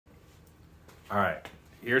All right,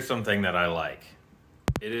 here's something that I like.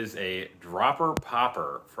 It is a dropper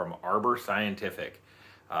popper from Arbor Scientific.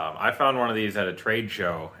 I found one of these at a trade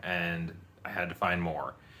show and I had to find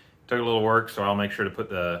more. Took a little work, so I'll make sure to put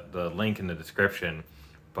the link in the description.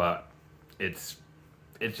 But it's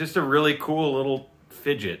just a really cool little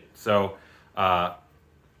fidget. So I'll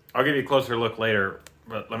give you a closer look later,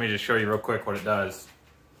 but let me just show you real quick what it does.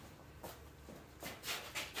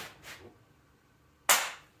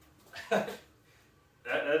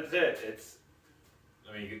 That's it.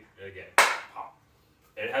 Let me get it again. Pop.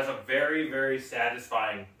 It has a very, very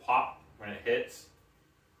satisfying pop when it hits.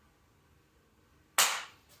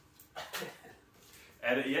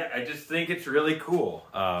 And yeah, I just think it's really cool.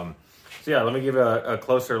 So yeah, let me give a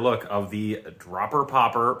closer look of the dropper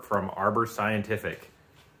popper from Arbor Scientific.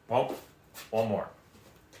 Well, one more.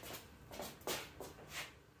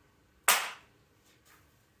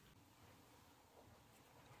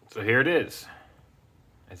 So here it is.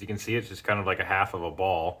 As you can see, it's just kind of like a half of a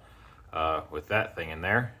ball with that thing in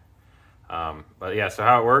there. But yeah, so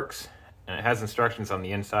how it works, and it has instructions on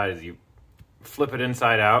the inside, is you flip it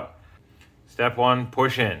inside out. Step 1,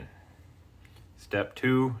 push in. Step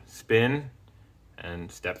 2, spin. And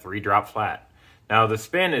step 3, drop flat. Now the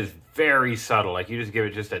spin is very subtle. Like you just give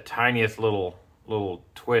it just a tiniest little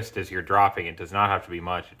twist as you're dropping. It does not have to be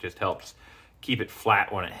much. It just helps keep it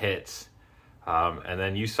flat when it hits. And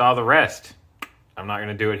then you saw the rest. I'm not going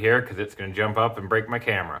to do it here because it's going to jump up and break my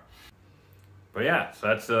camera. But yeah, so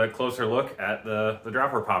that's a closer look at the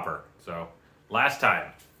dropper popper. So last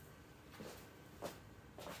time.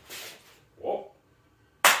 Whoa.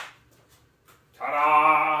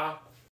 Ta-da!